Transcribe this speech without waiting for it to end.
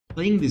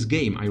playing this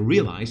game, I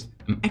realized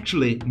I'm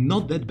actually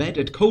not that bad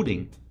at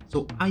coding,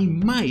 so I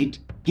might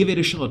give it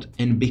a shot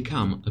and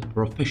become a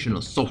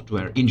professional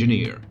software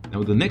engineer.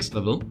 Now the next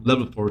level,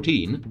 level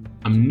 14,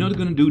 I'm not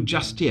gonna do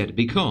just yet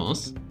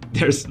because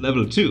there's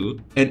level 2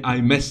 and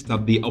I messed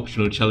up the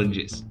optional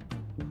challenges.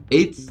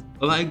 It's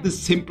like the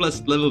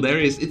simplest level there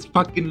is, it's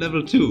fucking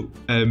level 2.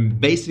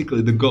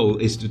 Basically the goal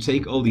is to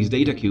take all these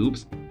data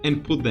cubes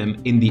and put them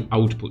in the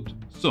output.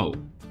 So,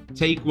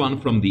 take one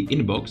from the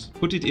inbox,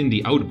 put it in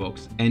the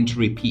outbox and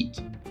repeat.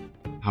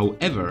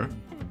 However,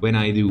 when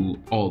I do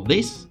all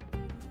this,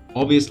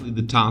 obviously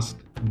the task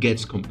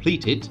gets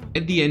completed.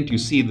 At the end you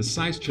see the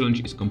size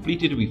challenge is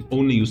completed, we've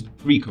only used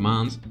 3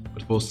 commands,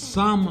 but for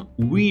some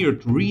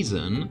weird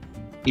reason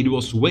it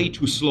was way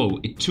too slow,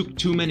 it took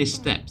too many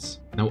steps.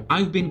 Now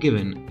I've been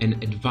given an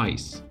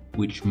advice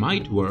which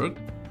might work.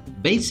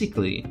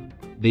 Basically,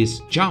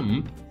 this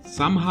jump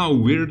somehow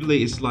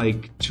weirdly is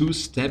like 2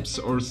 steps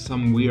or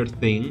some weird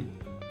thing.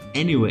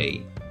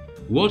 Anyway,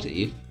 what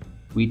if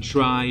we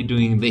try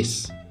doing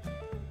this?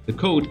 The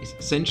code is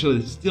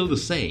essentially still the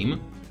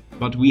same,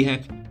 but we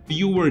have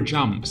fewer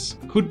jumps.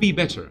 Could be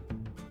better.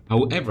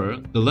 However,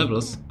 the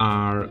levels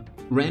are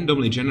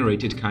randomly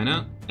generated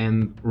kinda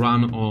and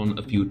run on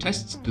a few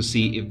tests to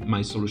see if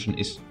my solution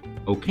is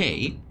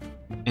okay.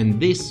 And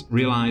this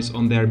relies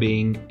on there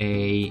being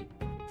a,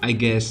 I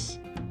guess,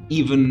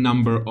 even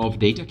number of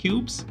data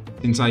cubes,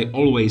 since I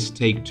always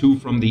take 2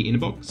 from the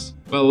inbox.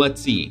 Well,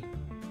 let's see.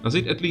 Does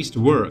it at least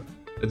work?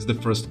 That's the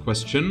first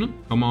question.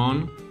 Come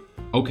on.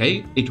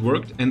 Okay, it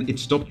worked and it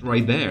stopped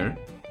right there.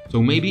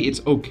 So maybe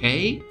it's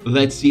okay?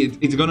 Let's see,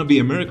 it's gonna be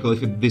a miracle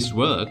if this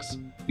works.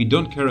 We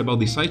don't care about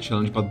the side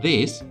challenge, but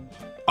this...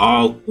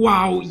 Oh,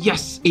 wow,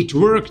 yes, it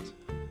worked!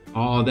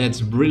 Oh, that's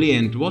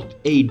brilliant. What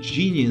a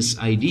genius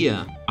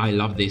idea. I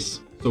love this.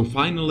 So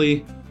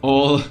finally,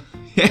 all...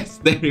 yes,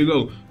 there you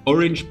go.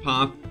 Orange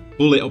path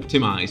fully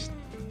optimized.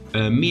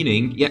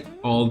 Meaning, yeah,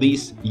 all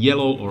these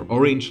yellow or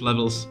orange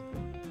levels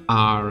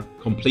are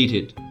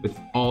completed with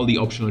all the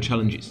optional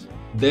challenges.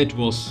 That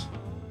was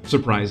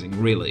surprising,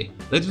 really.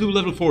 Let's do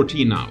level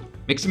 14 now.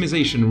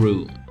 Maximization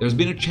room. There's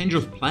been a change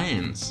of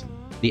plans.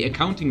 The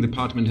accounting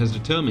department has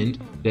determined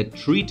that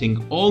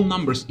treating all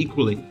numbers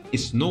equally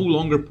is no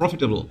longer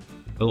profitable.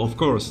 Well, of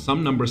course,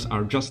 some numbers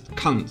are just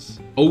cunts.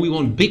 Oh, we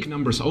want big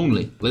numbers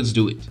only. Let's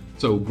do it.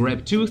 So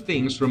grab 2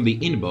 things from the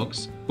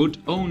inbox, put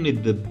only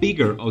the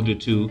bigger of the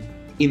 2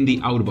 in the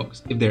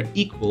outbox. If they're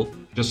equal,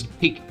 just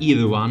pick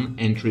either one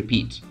and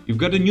repeat. You've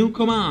got a new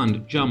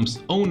command, jumps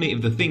only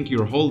if the thing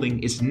you're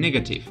holding is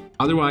negative.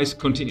 Otherwise,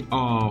 continue.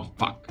 Oh,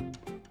 fuck.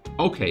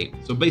 Okay,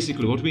 so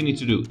basically what we need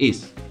to do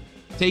is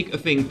take a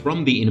thing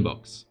from the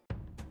inbox,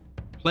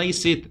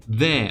 place it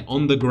there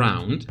on the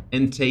ground,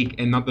 and take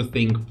another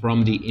thing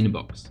from the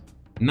inbox.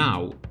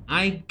 Now,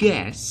 I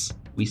guess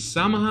we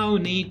somehow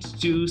need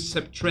to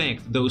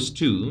subtract those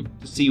 2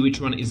 to see which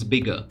one is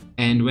bigger.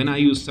 And when I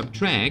use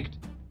subtract,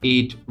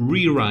 it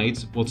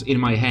rewrites what's in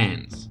my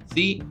hands.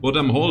 See, what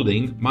I'm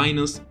holding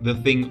minus the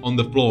thing on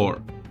the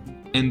floor.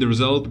 And the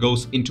result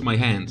goes into my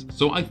hands.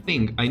 So I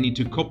think I need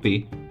to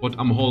copy what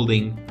I'm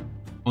holding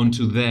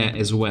onto there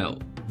as well.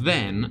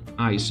 Then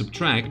I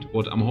subtract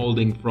what I'm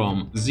holding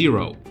from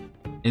 0.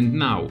 And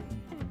now,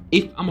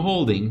 if I'm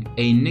holding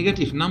a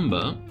negative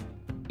number,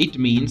 it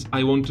means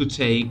I want to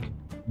take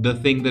the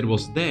thing that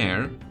was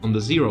there on the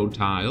 0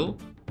 tile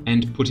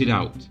and put it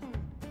out.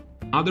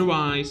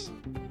 Otherwise,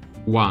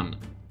 1.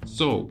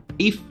 So,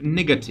 if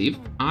negative,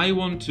 I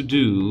want to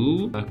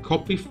do a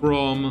copy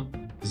from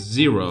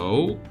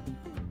 0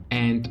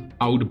 and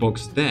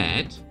outbox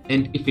that.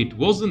 And if it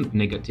wasn't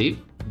negative,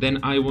 then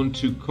I want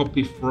to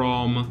copy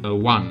from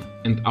 1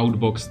 and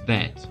outbox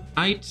that.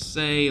 I'd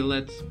say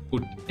let's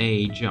put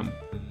a jump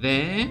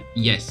there.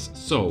 Yes,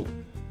 so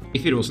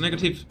if it was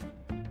negative,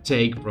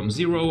 take from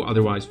 0,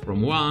 otherwise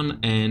from 1,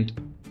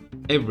 and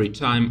every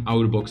time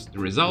outbox the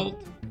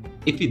result.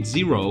 If it's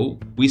 0,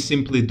 we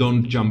simply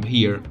don't jump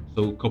here,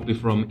 so copy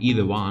from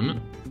either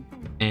one.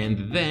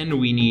 And then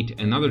we need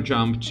another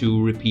jump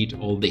to repeat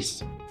all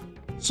this.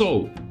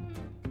 So,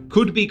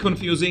 could be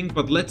confusing,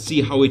 but let's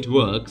see how it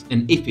works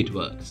and if it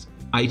works.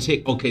 I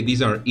take, okay,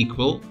 these are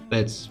equal,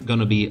 that's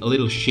gonna be a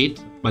little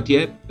shit, but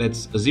yeah,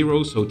 that's a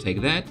 0, so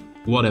take that,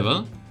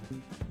 whatever.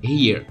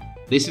 Here,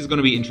 this is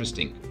gonna be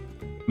interesting,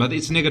 but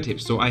it's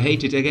negative, so I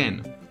hate it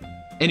again.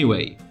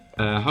 Anyway,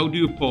 how do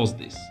you pause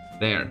this?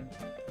 There,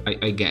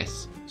 I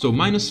guess. So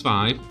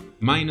 -5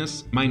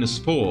 minus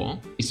 -4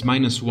 is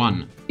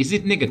 -1. Is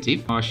it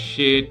negative? Oh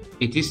shit,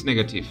 it is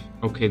negative.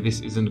 Okay,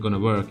 this isn't gonna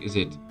work, is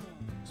it?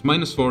 It's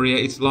 -4, yeah,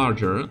 it's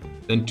larger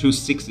than 2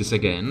 6s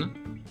again.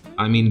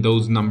 I mean,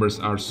 those numbers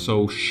are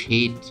so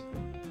shit.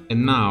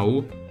 And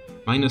now,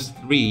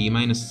 -3,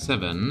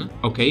 -7.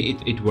 Okay,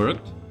 it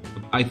worked.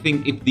 I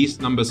think if these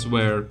numbers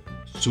were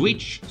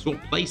swap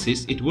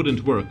places, it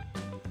wouldn't work.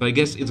 So I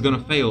guess it's gonna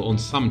fail on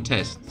some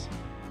tests.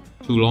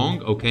 Too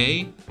long,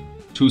 okay.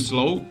 Too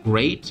slow,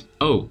 great.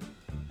 Oh,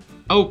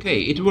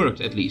 okay, it worked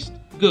at least.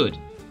 Good.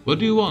 What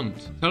do you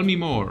want? Tell me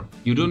more.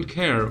 You don't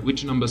care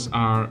which numbers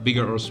are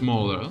bigger or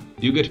smaller.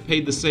 You get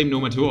paid the same no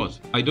matter what.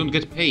 I don't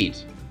get paid.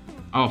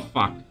 Oh,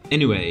 fuck.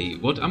 Anyway,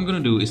 what I'm gonna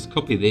do is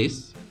copy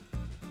this.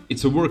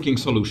 It's a working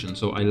solution,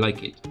 so I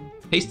like it.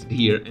 Paste it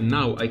here, and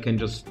now I can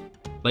just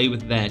play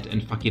with that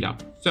and fuck it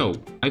up. So,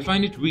 I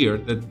find it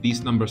weird that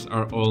these numbers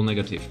are all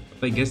negative.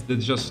 But I guess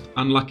that's just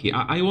unlucky.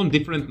 I want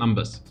different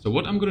numbers. So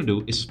what I'm gonna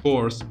do is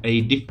force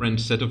a different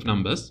set of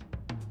numbers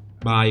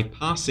by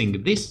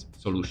passing this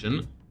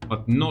solution,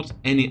 but not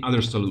any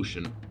other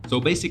solution. So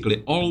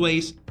basically,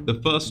 always the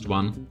first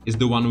one is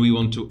the one we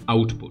want to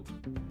output.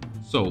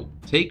 So,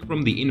 take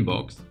from the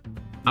inbox,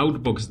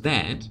 outbox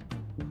that,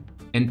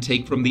 and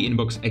take from the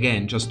inbox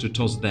again just to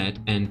toss that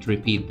and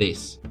repeat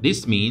this.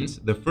 This means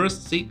the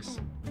first 6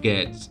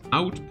 gets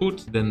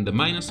output, then the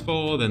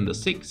 -4, then the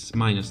 6,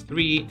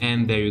 -3,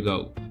 and there you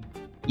go.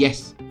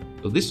 Yes,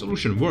 so this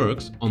solution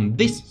works on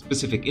this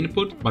specific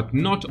input, but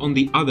not on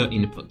the other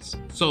inputs.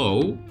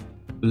 So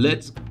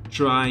let's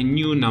try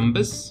new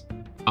numbers.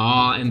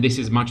 And this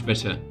is much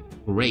better.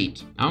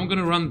 Great. Now I'm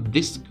gonna run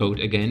this code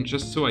again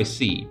just so I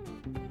see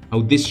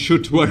how this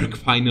should work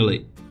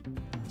finally.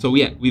 So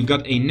yeah, we've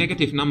got a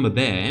negative number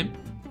there.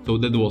 So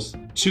that was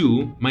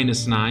 2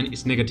 minus 9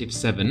 is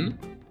 -7.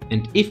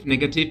 And if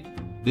negative,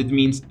 that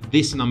means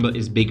this number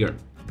is bigger.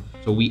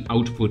 So we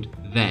output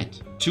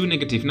that. 2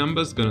 negative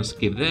numbers, gonna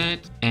skip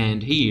that.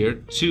 And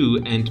here,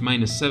 2 and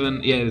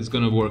 -7, yeah, it's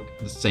gonna work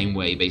the same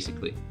way,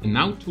 basically. And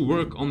now to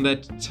work on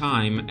that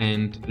time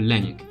and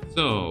length.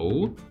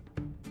 So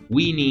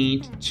we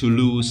need to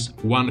lose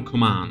one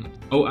command.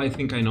 Oh, I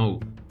think I know.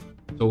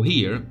 So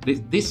here,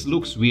 this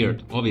looks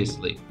weird,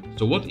 obviously.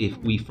 So what if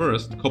we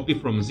first copy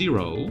from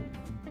 0,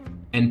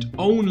 and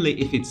only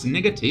if it's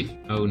negative...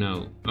 Oh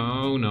no,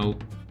 oh no,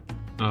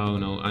 oh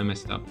no, I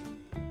messed up.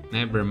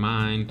 Never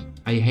mind.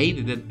 I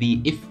hate that the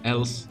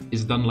if-else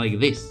is done like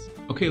this.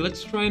 Okay,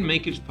 let's try and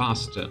make it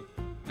faster.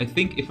 I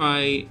think if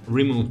I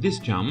remove this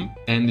jump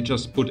and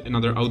just put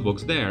another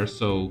outbox there,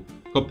 so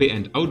copy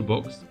and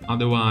outbox,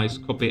 otherwise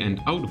copy and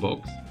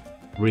outbox,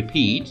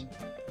 repeat,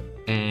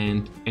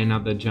 and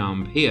another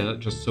jump here,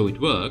 just so it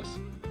works,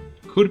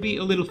 could be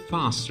a little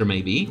faster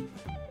maybe,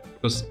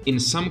 because in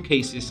some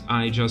cases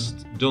I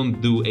just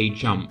don't do a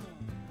jump.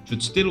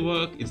 Should still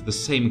work, it's the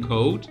same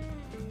code.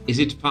 Is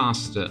it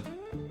faster?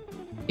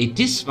 It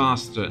is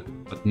faster,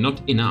 but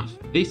not enough.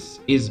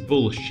 This is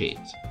bullshit.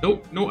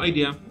 Nope, no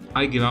idea.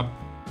 I give up.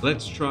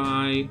 Let's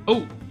try...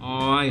 Oh,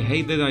 I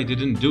hate that I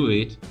didn't do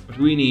it, but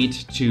we need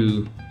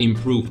to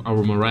improve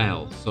our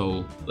morale.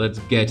 So let's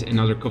get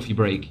another coffee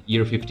break,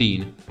 year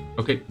 15.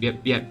 Okay,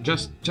 yeah,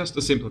 just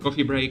a simple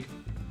coffee break,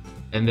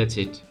 and that's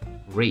it.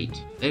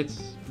 Great.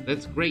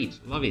 That's great.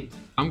 Love it.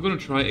 I'm gonna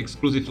try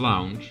exclusive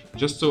lounge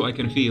just so I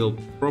can feel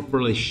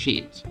properly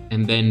shit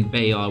and then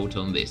bail out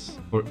on this.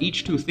 For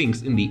each 2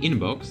 things in the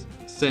inbox,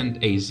 send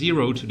a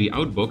 0 to the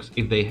outbox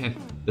if they have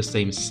the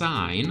same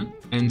sign,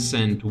 and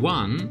send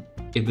 1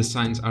 if the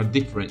signs are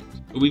different.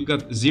 So we've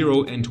got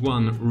 0 and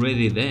 1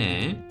 ready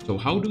there. So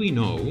how do we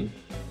know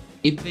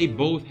if they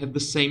both have the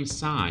same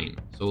sign?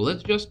 So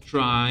let's just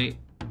try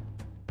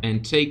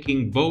and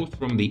taking both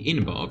from the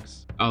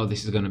inbox. Oh,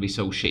 this is gonna be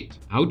so shit.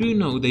 How do you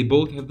know they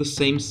both have the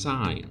same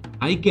sign?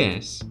 I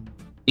guess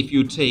if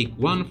you take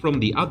one from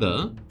the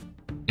other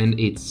and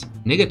it's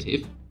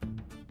negative,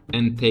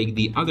 and take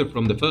the other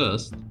from the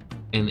first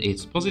and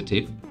it's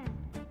positive,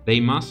 they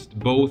must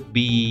both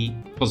be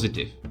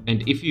positive.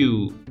 And if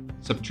you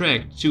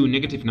subtract 2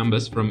 negative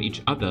numbers from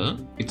each other,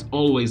 it's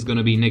always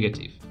gonna be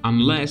negative,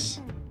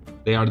 unless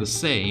they are the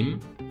same,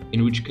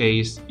 in which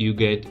case you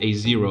get a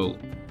 0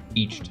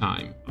 each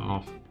time.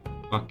 Oh,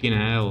 fucking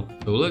hell.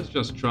 So let's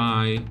just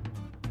try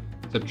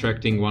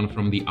subtracting one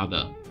from the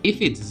other.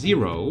 If it's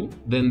 0,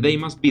 then they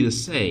must be the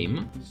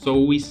same.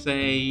 So we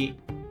say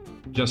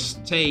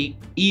just take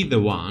either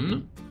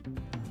one.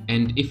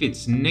 And if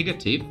it's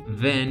negative,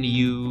 then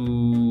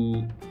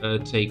you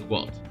take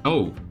what?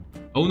 Oh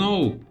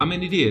no, I'm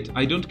an idiot.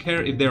 I don't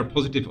care if they're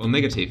positive or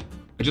negative.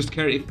 I just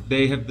care if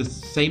they have the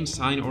same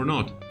sign or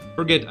not.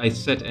 Forget I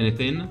said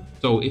anything.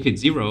 So if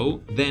it's 0,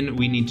 then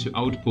we need to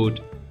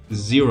output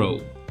 0.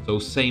 So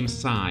same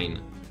sign.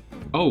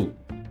 Oh,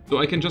 so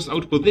I can just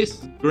output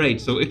this?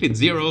 Great, so if it's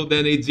 0,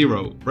 then it's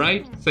 0,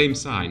 right? Same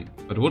sign.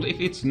 But what if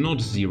it's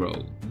not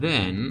 0?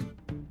 Then,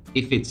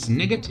 if it's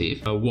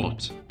negative,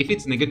 what? If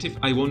it's negative,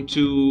 I want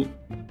to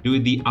do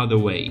it the other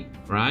way,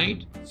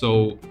 right?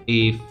 So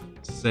if,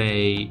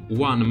 say,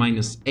 1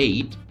 minus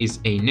 8 is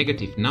a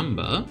negative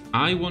number,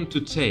 I want to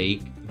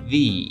take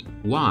the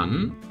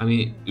 1, I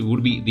mean, it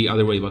would be the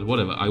other way, but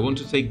whatever. I want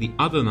to take the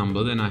other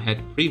number than I had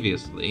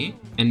previously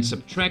and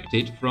subtract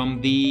it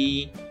from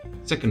the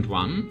second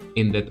one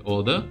in that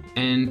order.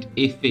 And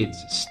if it's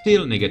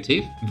still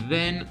negative,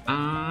 then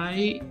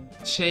I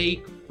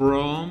take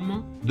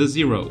from the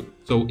 0.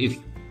 So if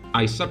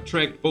I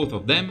subtract both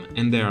of them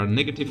and they are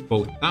negative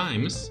both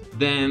times,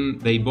 then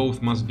they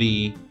both must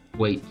be...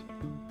 Wait,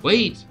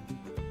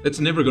 that's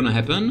never gonna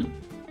happen.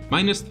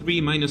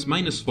 -3 minus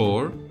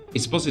 -4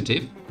 is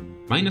positive.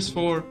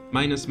 -4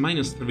 minus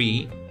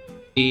 -3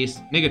 is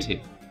negative.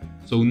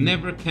 so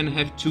never can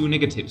have two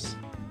negatives.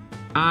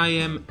 I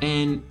am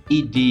an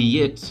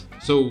idiot.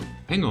 So,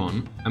 hang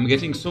on, I'm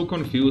getting so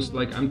confused,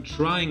 like I'm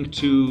trying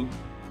to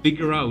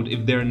figure out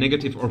if they're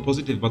negative or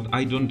positive, but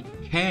I don't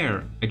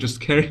care. I just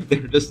care if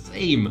they're the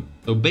same.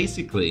 So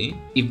basically,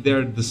 if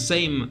they're the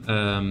same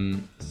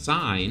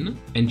sign,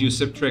 and you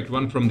subtract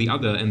one from the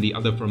other and the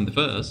other from the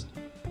first,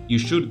 you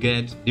should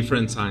get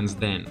different signs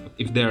then.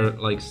 If they're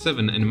like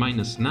 7 and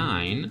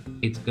 -9,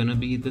 it's gonna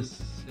be the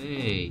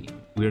same.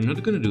 We're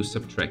not gonna do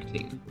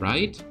subtracting,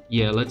 right?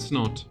 Yeah, let's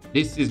not.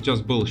 This is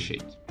just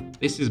bullshit.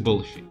 This is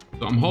bullshit.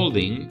 So I'm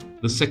holding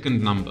the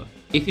second number.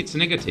 If it's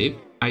negative,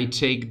 I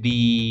take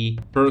the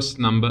first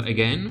number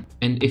again,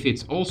 and if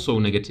it's also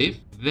negative,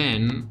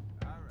 then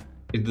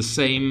it's the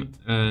same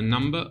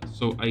number,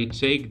 so I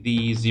take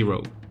the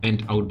 0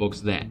 and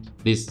outbox that,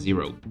 this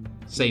 0.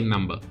 Same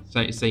number,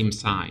 same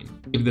sign.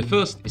 If the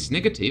first is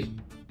negative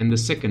and the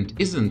second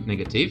isn't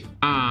negative,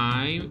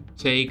 I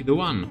take the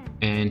 1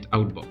 and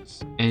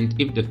outbox. And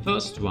if the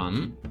first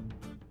one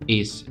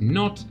is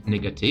not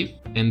negative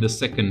and the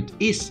second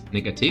is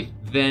negative,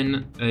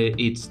 then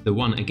it's the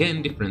 1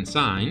 again, different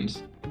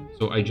signs.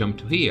 So I jump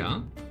to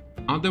here.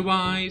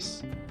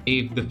 Otherwise,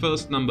 if the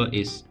first number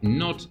is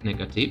not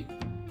negative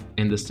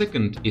and the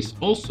second is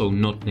also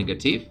not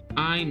negative,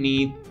 I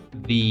need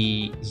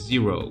the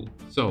 0.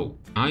 So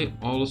I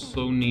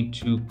also need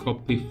to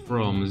copy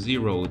from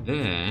 0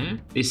 there.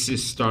 This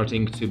is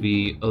starting to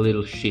be a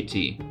little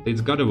shitty. It's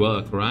gotta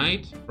work,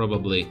 right?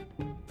 Probably.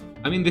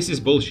 I mean, this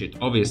is bullshit,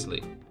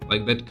 obviously.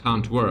 Like, that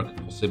can't work,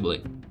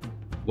 possibly.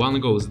 1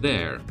 goes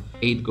there,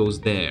 8 goes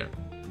there.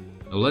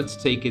 Now let's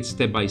take it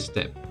step by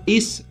step.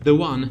 Is the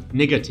 1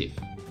 negative?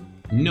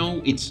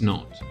 No, it's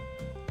not.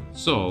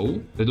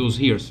 So, that was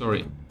here,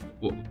 sorry.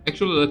 Well,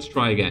 actually, let's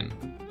try again.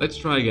 Let's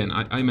try again,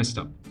 I messed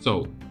up.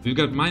 So, we've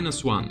got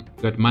 -1,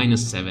 we've got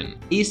 -7.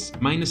 Is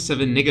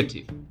 -7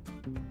 negative?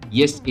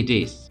 Yes, it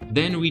is.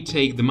 Then we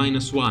take the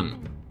 -1.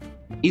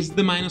 Is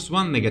the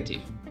 -1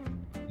 negative?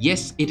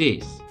 Yes, it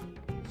is.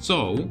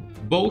 So,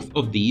 both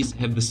of these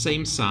have the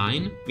same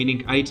sign,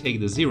 meaning I take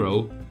the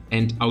 0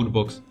 and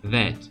outbox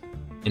that.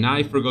 And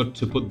I forgot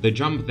to put the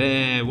jump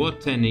there,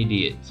 what an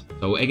idiot.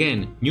 So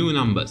again, new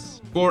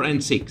numbers, 4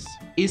 and 6.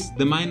 Is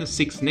the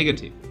 -6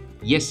 negative?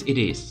 Yes, it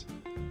is.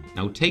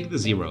 Now take the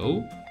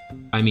 0,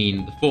 I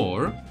mean the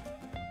 4.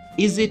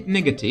 Is it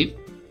negative?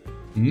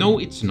 No,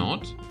 it's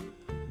not.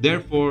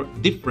 Therefore,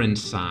 different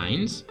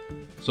signs.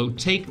 So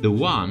take the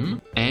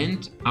 1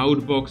 and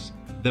outbox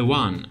the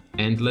 1.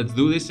 And let's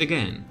do this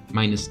again.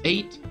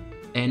 -8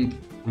 and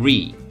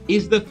 3.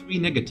 Is the 3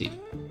 negative?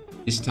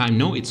 This time,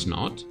 no, it's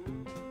not.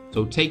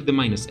 So take the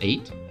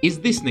 -8. Is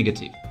this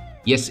negative?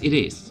 Yes, it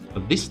is.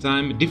 But this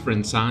time,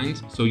 different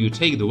signs, so you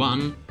take the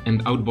 1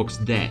 and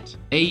outbox that.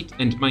 8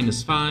 and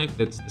 -5,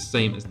 that's the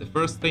same as the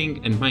first thing,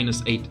 and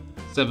 -8,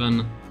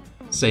 7,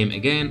 same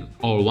again,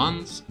 all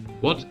ones.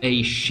 What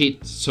a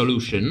shit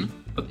solution,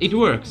 but it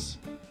works.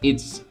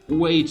 It's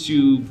way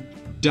too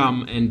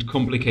dumb and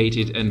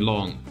complicated and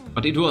long,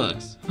 but it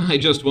works. I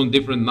just want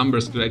different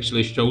numbers to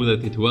actually show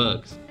that it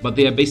works. But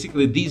yeah,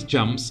 basically these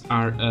jumps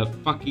are a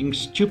fucking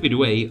stupid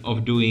way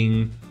of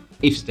doing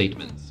if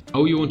statements.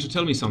 Oh, you want to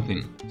tell me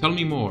something? Tell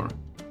me more.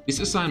 This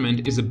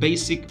assignment is a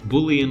basic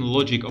Boolean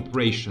logic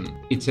operation.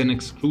 It's an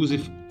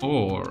exclusive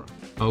OR.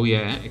 Oh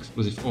yeah,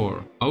 exclusive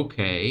OR.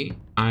 Okay,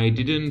 I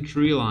didn't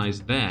realize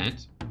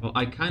that. Well,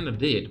 I kinda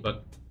did,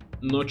 but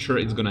not sure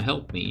it's gonna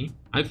help me.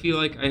 I feel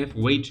like I have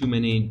way too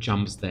many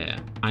jumps there.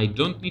 I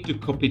don't need to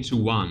copy to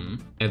 1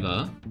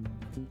 ever.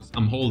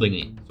 I'm holding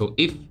it. So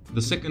if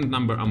the second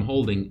number I'm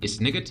holding is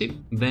negative,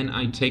 then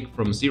I take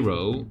from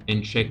 0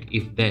 and check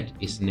if that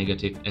is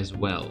negative as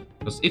well.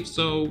 Because if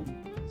so,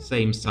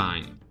 same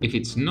sign. If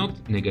it's not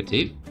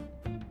negative,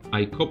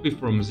 I copy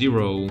from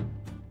 0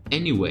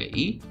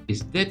 anyway.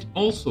 Is that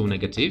also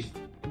negative?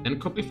 Then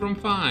copy from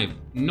 5.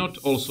 Not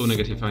also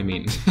negative, I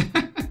mean.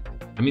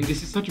 I mean,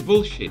 this is such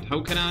bullshit. How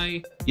can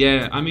I?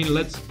 Yeah, I mean,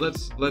 let's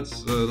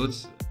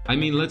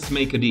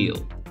make a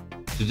deal.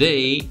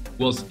 Today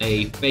was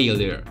a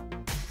failure.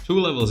 2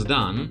 levels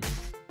done.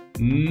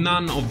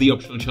 None of the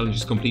optional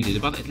challenges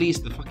completed, but at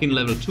least the fucking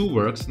level 2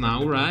 works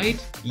now, right?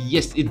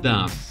 Yes, it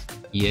does.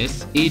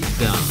 Yes, it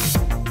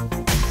does.